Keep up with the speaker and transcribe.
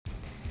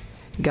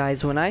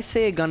Guys, when I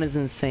say a gun is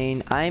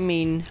insane, I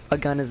mean a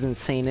gun is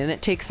insane, and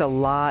it takes a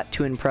lot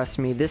to impress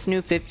me. This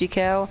new 50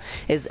 cal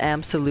is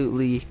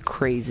absolutely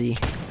crazy.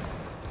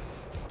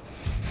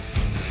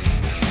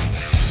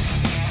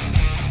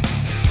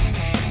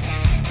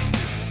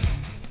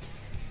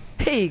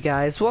 Hey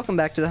guys, welcome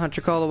back to the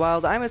Hunter Call of the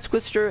Wild. I'm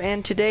Squister,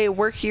 and today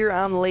we're here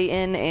on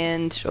Layton,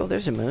 and oh,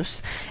 there's a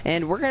moose.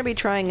 And we're gonna be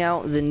trying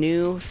out the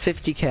new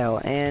 50 cal,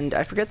 and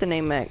I forget the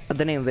name of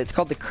it. It's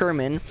called the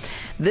Kerman.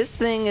 This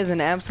thing is an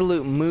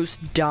absolute moose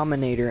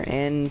dominator,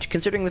 and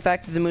considering the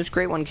fact that the Moose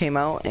Great one came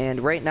out, and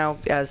right now,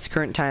 as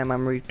current time,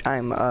 I'm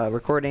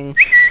recording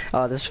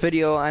this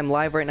video. I'm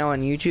live right now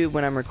on YouTube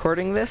when I'm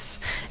recording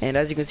this, and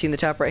as you can see in the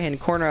top right hand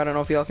corner, I don't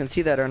know if y'all can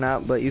see that or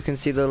not, but you can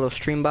see the little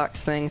stream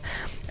box thing.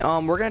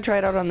 We're gonna try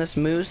it out on this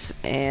moose,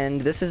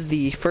 and this is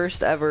the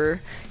first ever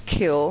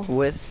kill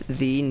with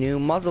the new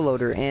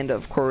muzzleloader, and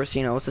of course,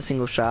 you know, it's a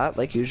single shot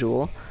like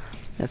usual.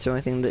 That's the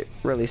only thing that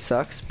really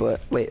sucks. But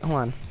wait, hold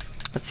on,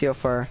 let's see how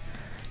far.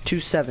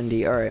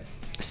 270. all right,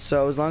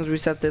 so as long as we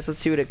set this,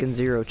 let's see what it can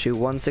zero to.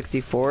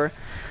 164.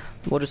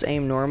 We'll just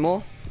aim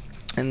normal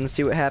and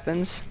see what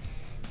happens.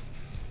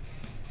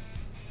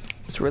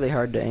 It's really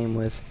hard to aim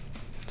with.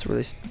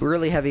 It's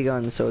really heavy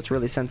gun, so it's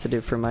really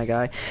sensitive for my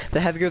guy. The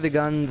heavier the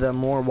gun, the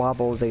more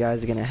wobble the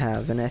guy's gonna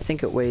have, and I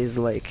think it weighs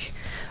like,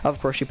 of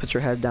course she puts her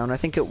head down, I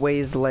think it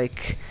weighs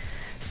like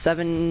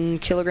 7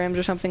 kilograms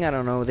or something. I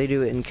don't know, they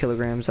do it in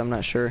kilograms, I'm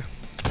not sure.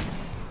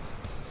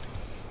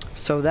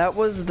 So that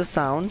was the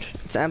sound.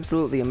 It's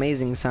absolutely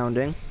amazing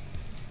sounding.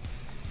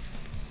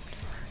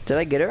 Did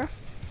I get her?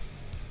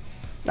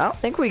 I don't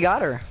think we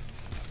got her.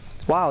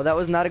 Wow, that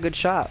was not a good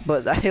shot,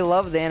 but I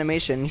love the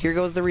animation. Here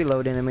goes the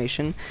reload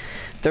animation.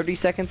 30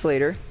 seconds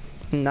later,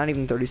 not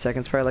even 30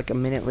 seconds, probably like a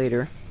minute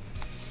later.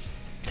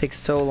 Takes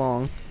so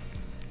long.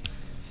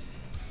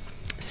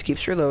 Just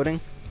keeps reloading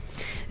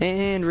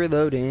and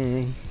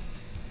reloading.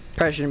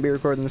 Probably shouldn't be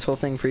recording this whole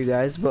thing for you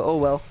guys, but oh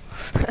well.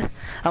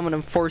 I'm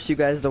gonna force you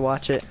guys to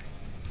watch it.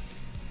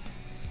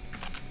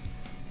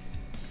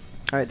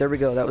 Alright, there we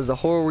go. That was the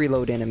whole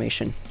reload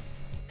animation.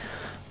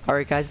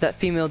 Alright guys, that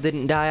female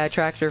didn't die. I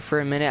tracked her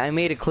for a minute. I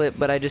made a clip,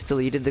 but I just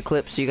deleted the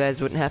clip so you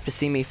guys wouldn't have to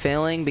see me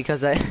failing,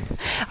 because I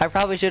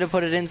probably should have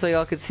put it in so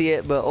y'all could see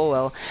it, but oh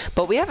well.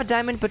 But we have a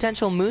diamond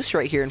potential moose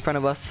right here in front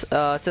of us.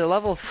 It's a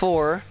level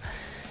 4.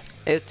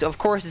 It's, of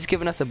course, it's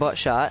giving us a butt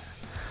shot.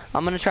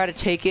 I'm gonna try to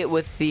take it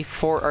with the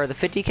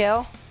 50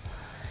 cal.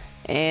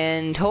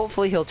 And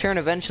hopefully he'll turn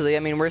eventually. I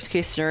mean, worst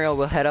case scenario,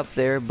 we'll head up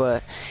there,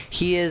 but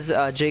he is,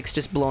 Jake's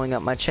just blowing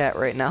up my chat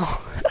right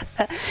now.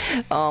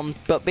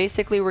 But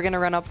basically we're gonna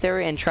run up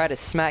there and try to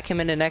smack him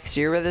into next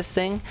year with this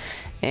thing.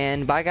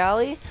 And by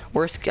golly,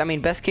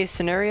 best case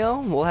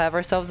scenario, we'll have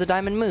ourselves a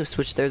diamond moose,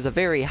 which there's a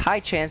very high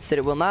chance that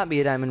it will not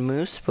be a diamond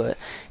moose, but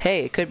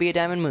hey, it could be a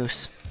diamond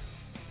moose.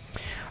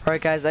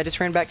 Alright guys, I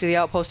just ran back to the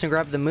outpost and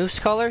grabbed the moose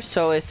color,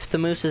 so if the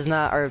moose is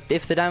not, or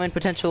if the diamond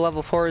potential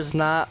level 4 is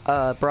not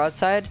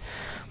broadside,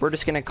 we're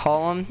just going to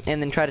call him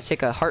and then try to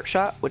take a heart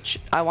shot, which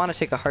I want to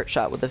take a heart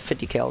shot with a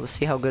 50 cal to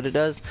see how good it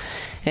does.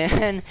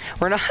 And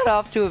we're not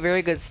off to a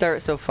very good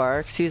start so far,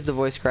 excuse the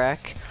voice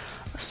crack.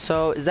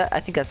 So,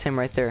 I think that's him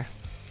right there.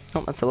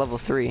 Oh, that's a level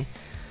 3.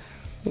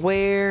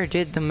 Where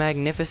did the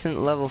magnificent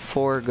level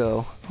 4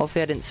 go?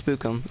 Hopefully I didn't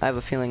spook him. I have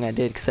a feeling I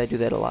did, because I do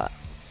that a lot.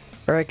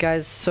 Alright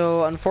guys,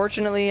 so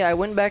unfortunately I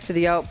went back to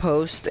the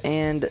outpost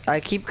and I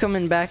keep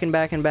coming back and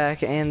back and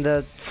back, and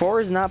the 4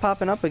 is not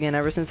popping up again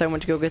ever since I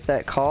went to go get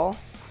that call.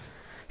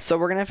 So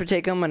we're gonna have to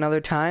take them another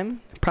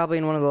time, probably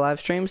in one of the live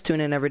streams. Tune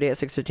in every day at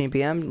 6:15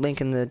 p.m. Link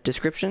in the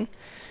description.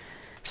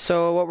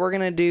 So what we're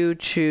gonna do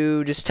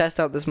to just test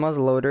out this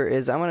muzzleloader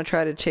is I'm gonna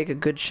try to take a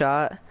good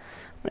shot.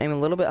 I'm aiming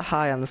a little bit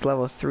high on this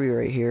level 3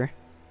 right here.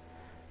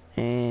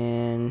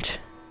 And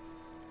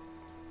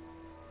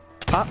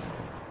pop.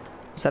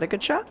 Is that a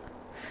good shot?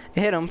 It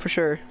hit him for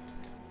sure.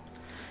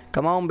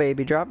 Come on,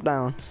 baby, drop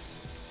down.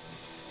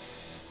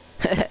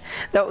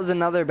 That was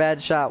another bad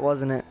shot,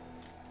 wasn't it?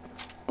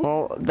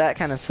 Well, that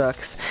kind of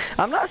sucks.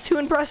 I'm not too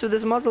impressed with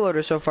this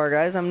muzzleloader so far,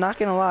 guys. I'm not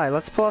gonna lie.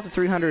 Let's pull out the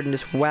 300 and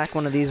just whack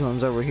one of these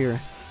ones over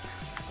here,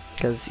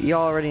 because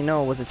y'all already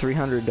know what the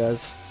 300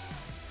 does.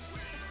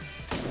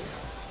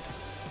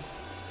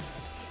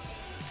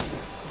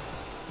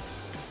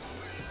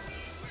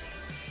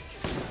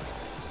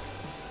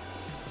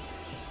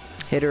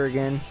 Hit her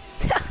again.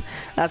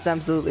 That's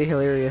absolutely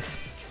hilarious.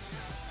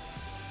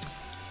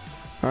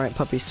 Alright,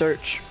 puppy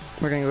search.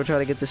 We're gonna go try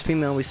to get this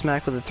female we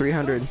smacked with a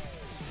 300.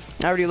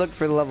 I already looked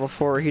for the level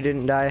 4. He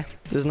didn't die.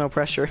 There's no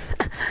pressure.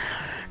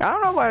 I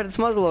don't know about this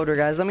muzzleloader,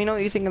 guys. Let me know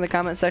what you think in the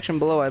comment section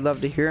below. I'd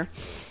love to hear.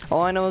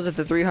 All I know is that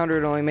the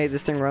 300 only made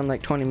this thing run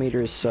like 20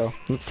 meters. So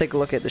let's take a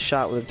look at the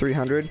shot with a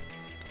 300.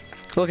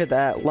 Look at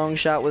that. Long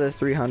shot with a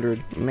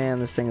 300. Man,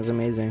 this thing is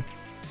amazing.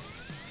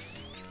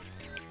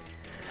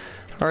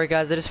 Alright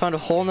guys, I just found a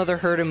whole nother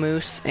herd of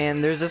moose,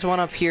 and there's this one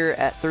up here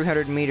at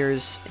 300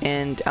 meters,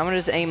 and I'm gonna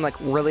just aim like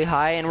really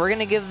high, and we're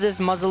gonna give this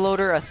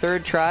muzzleloader a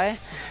third try.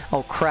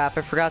 Oh crap,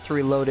 I forgot to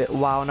reload it.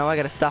 Wow, now I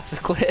gotta stop the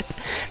clip.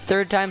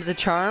 Third time's the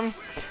charm.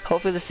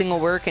 Hopefully this thing will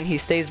work and he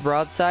stays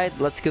broadside.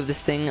 Let's give this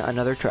thing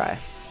another try.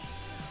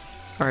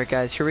 Alright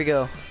guys, here we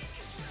go.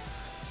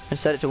 And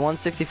set it to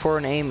 164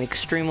 and aim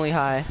extremely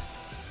high.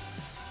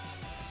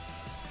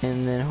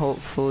 And then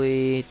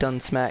hopefully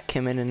done smack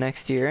him in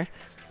next year.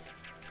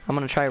 I'm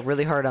gonna try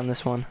really hard on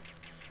this one.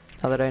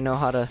 Now that I know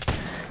how to...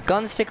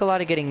 Guns take a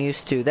lot of getting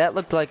used to. That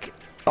looked like...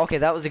 Okay,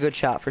 that was a good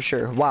shot for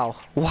sure. Wow.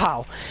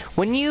 Wow.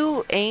 When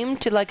you aim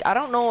to, like, I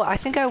don't know, I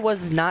think I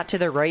was not to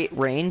the right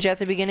range at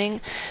the beginning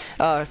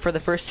for the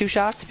first two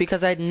shots,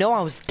 because I know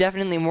I was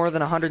definitely more than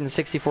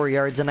 164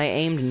 yards and I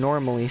aimed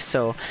normally.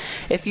 So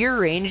if your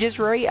range is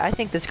right, I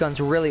think this gun's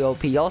really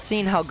OP. Y'all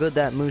seen how good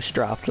that moose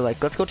dropped.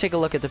 Like, let's go take a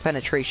look at the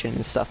penetration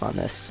and stuff on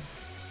this.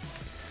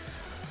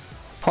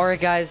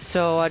 Alright guys,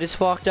 so I just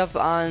walked up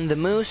on the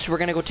moose. We're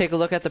gonna go take a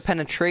look at the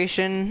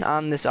penetration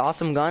on this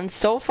awesome gun.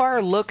 So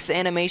far, looks,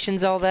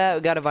 animations, all that.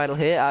 We got a vital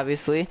hit,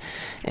 obviously.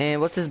 And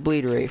what's his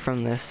bleed rate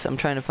from this? I'm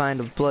trying to find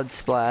a blood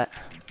splat.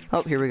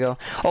 Oh, here we go.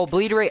 Oh,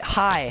 bleed rate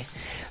high.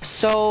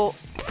 So,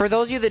 for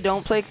those of you that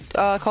don't play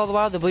Call of the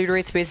Wild, the bleed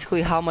rate's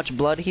basically how much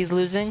blood he's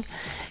losing.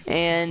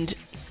 And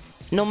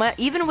no matter,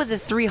 even with the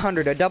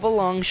 300, a double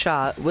long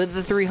shot with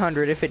the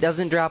 300, if it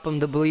doesn't drop him,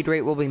 the bleed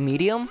rate will be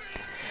medium.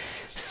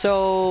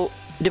 So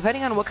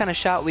depending on what kind of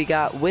shot we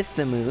got with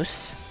the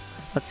moose,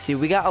 let's see,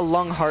 we got a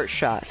lung heart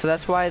shot, so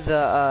that's why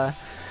the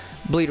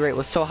bleed rate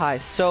was so high.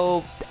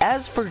 So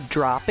as for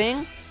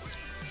dropping,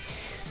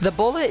 the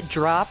bullet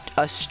dropped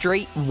a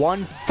straight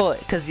 1 foot,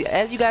 because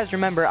as you guys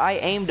remember, I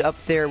aimed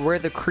up there where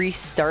the crease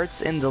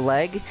starts in the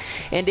leg,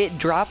 and it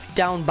dropped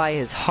down by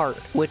his heart,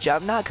 which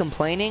I'm not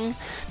complaining,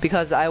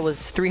 because I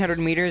was 300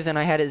 meters and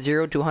I had it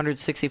 0 to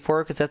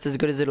 164, because that's as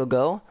good as it'll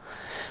go.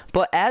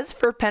 But as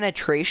for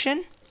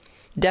penetration,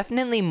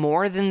 definitely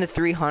more than the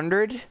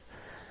 300,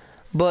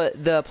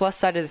 but the plus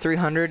side of the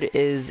 300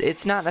 is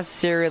it's not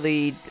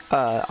necessarily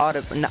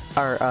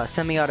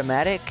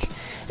semi-automatic.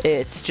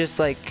 It's just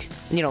like,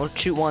 you know,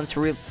 shoot once,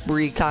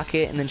 recock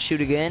it, and then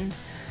shoot again.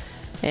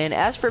 And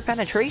as for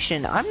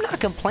penetration, I'm not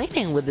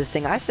complaining with this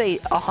thing. I say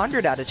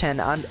 100 out of 10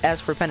 on as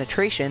for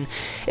penetration.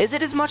 Is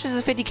it as much as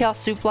a 50 cal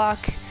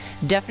Suplock?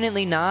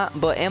 Definitely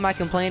not, but am I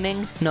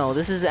complaining? No,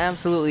 this is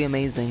absolutely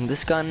amazing.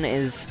 This gun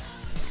is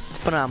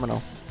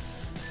phenomenal.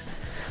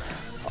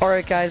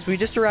 Alright guys, we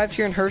just arrived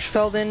here in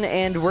Hirschfelden,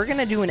 and we're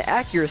gonna do an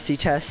accuracy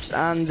test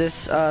on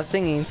this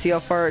thingy and see how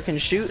far it can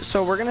shoot.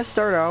 So we're gonna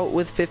start out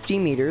with 50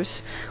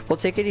 meters. We'll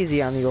take it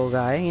easy on the old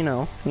guy, you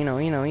know.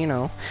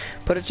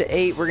 Put it to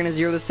 8, we're gonna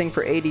zero this thing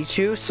for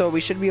 82, so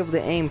we should be able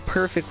to aim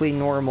perfectly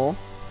normal.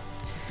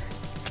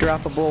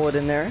 Drop a bullet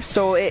in there.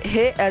 So it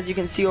hit, as you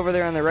can see over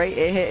there on the right,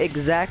 it hit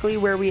exactly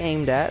where we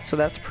aimed at, so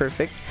that's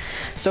perfect.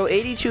 So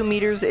 82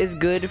 meters is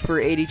good for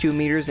 82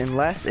 meters and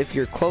less. If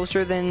you're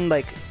closer than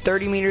like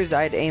 30 meters,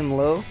 I'd aim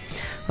low.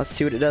 Let's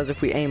see what it does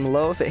if we aim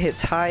low. If it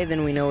hits high,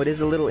 then we know it is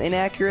a little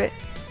inaccurate.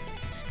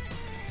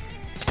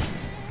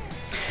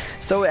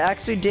 So it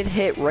actually did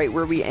hit right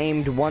where we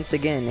aimed once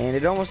again, and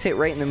it almost hit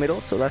right in the middle,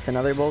 so that's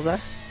another bullseye.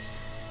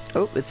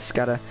 Oh, it's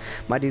got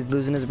my dude's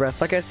losing his breath.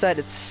 Like I said,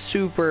 it's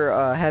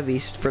super heavy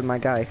for my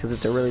guy because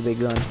it's a really big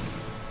gun.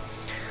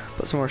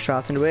 Put some more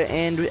shots into it,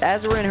 and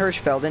as we're in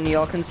Hirschfelden,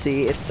 y'all can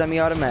see it's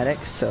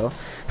semi-automatic, so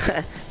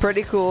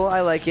pretty cool.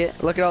 I like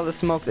it. Look at all the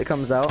smoke that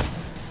comes out.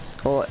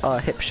 We'll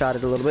hip shot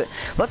it a little bit.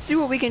 Let's see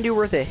what we can do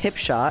with a hip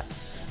shot.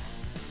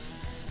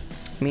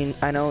 I mean,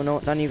 I know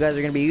none of you guys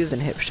are gonna be using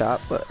hip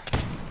shot, but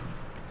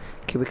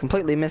okay, we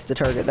completely missed the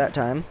target that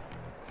time.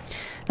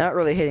 Not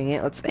really hitting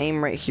it. Let's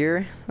aim right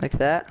here, like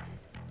that.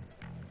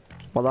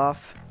 Hold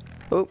off.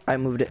 Oh, I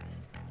moved it.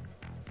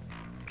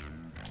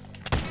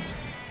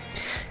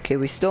 Okay,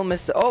 we still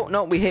missed the... Oh,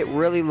 no, we hit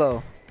really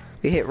low.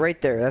 We hit right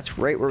there. That's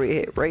right where we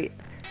hit, right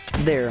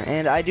there.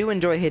 And I do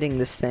enjoy hitting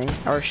this thing,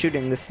 or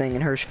shooting this thing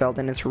in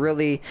Hirschfelden. It's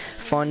really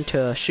fun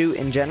to shoot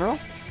in general.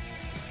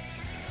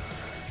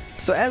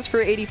 So as for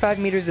 85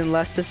 meters and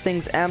less, this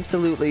thing's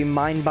absolutely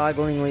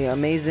mind-bogglingly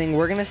amazing.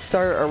 We're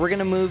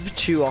gonna move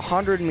to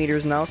 100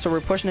 meters now, so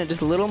we're pushing it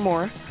just a little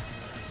more.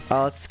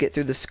 Let's get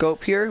through the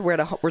scope here.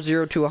 We're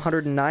 0 to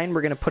 109.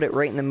 We're gonna put it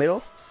right in the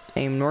middle.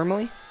 Aim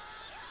normally.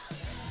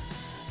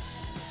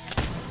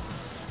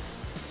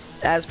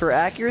 As for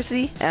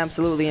accuracy,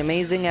 absolutely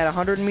amazing at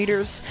 100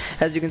 meters.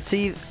 As you can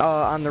see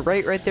on the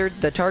right there,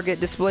 the target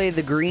display,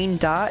 the green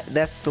dot,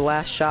 that's the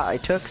last shot I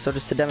took. So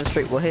just to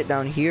demonstrate, we'll hit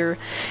down here.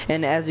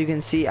 And as you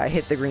can see, I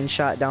hit the green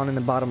shot down in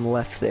the bottom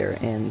left there.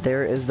 And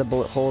there is the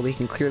bullet hole. We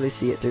can clearly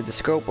see it through the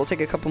scope. We'll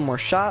take a couple more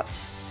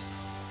shots.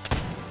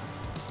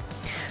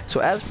 So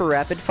as for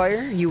rapid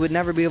fire, you would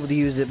never be able to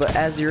use it. But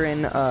as you're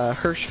in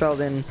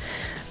Hirschfelden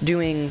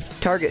doing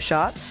target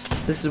shots,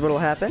 this is what will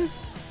happen.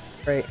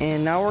 Right,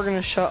 and now we're going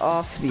to shut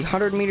off the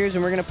 100 meters,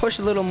 and we're going to push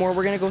a little more.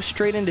 We're going to go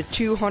straight into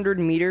 200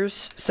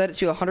 meters, set it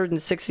to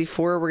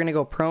 164. We're going to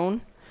go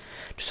prone,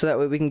 just so that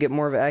way we can get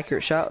more of an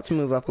accurate shot. Let's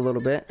move up a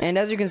little bit. And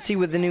as you can see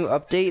with the new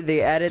update,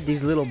 they added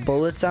these little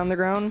bullets on the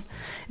ground,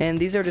 and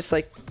these are just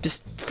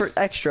for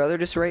extra. They're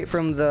just right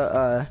from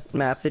the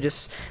map.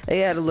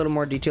 They add a little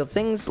more detailed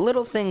things.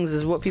 Little things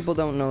is what people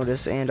don't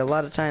notice, and a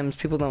lot of times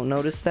people don't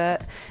notice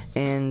that,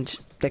 and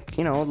like,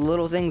 you know,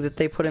 little things that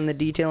they put in the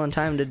detail and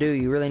time to do.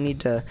 You really need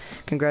to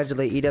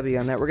congratulate EW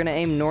on that. We're gonna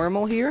aim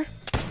normal here,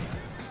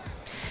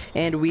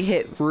 and we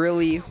hit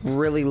really,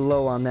 really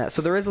low on that.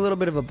 So there is a little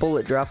bit of a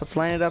bullet drop. Let's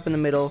line it up in the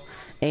middle,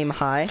 aim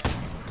high.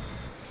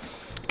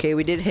 Okay,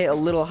 we did hit a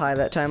little high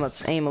that time.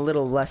 Let's aim a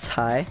little less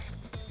high.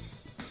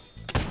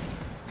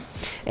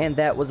 And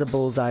that was a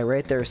bullseye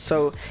right there.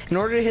 So in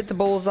order to hit the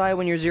bullseye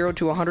when you're 0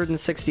 to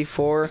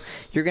 164,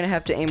 you're gonna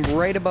have to aim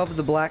right above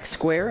the black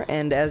square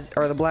and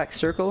or the black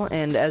circle.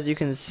 And as you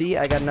can see,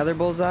 I got another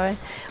bullseye,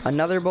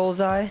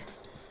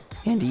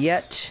 and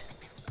yet,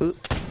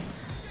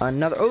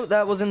 another. Oh,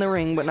 that was in the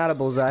ring, but not a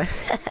bullseye.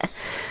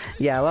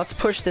 Yeah, let's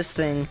push this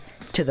thing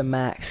to the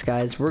max,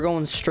 guys. We're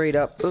going straight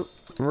up.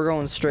 We're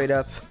going straight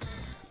up.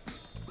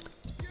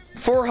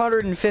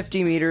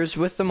 450 meters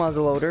with the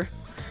muzzleloader.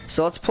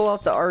 So let's pull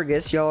out the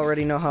Argus. Y'all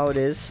already know how it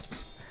is.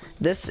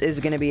 This is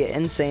going to be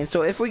insane.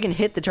 So if we can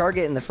hit the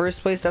target in the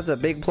first place, that's a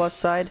big plus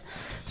side.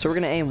 So we're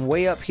going to aim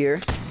way up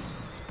here.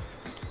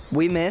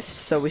 We missed,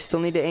 so we still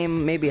need to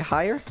aim maybe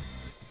higher.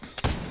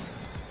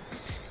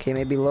 Okay,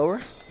 maybe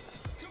lower.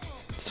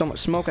 So much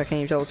smoke, I can't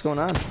even tell what's going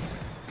on.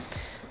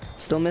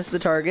 Still missed the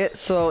target.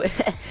 So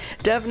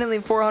definitely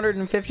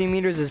 450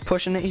 meters is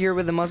pushing it here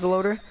with the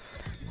muzzleloader.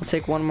 We'll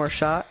take one more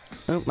shot.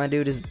 Oh, my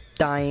dude is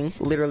dying,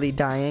 literally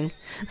dying.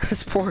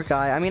 This poor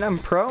guy. I mean, I'm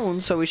prone,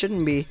 so we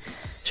shouldn't be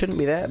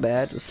that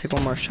bad. Let's take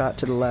one more shot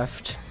to the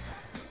left,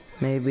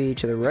 maybe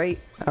to the right.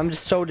 I'm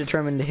just so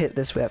determined to hit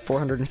this at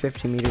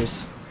 450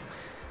 meters.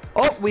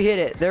 Oh, we hit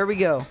it. There we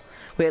go.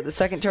 We hit the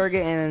second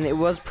target, and it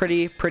was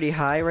pretty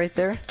high right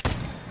there.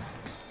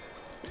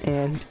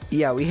 And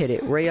yeah, we hit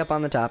it right up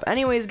on the top.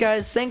 Anyways,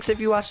 guys, thanks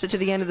if you watched it to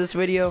the end of this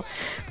video.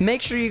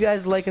 Make sure you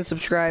guys like and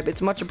subscribe.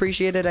 It's much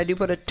appreciated. I do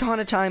put a ton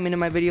of time into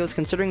my videos,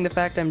 considering the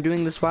fact I'm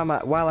doing this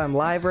while I'm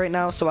live right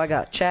now. So I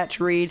got chat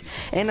to read,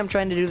 and I'm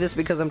trying to do this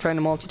because I'm trying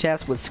to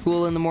multitask with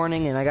school in the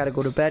morning, and I got to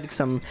go to bed because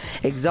I'm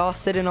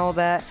exhausted and all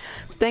that.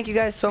 Thank you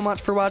guys so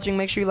much for watching.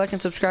 Make sure you like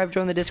and subscribe.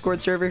 Join the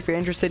Discord server if you're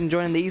interested in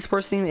joining the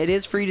esports team. It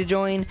is free to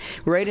join,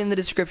 right in the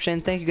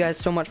description. Thank you guys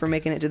so much for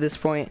making it to this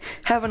point.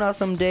 Have an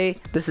awesome day.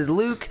 This is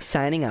Luke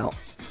signing out.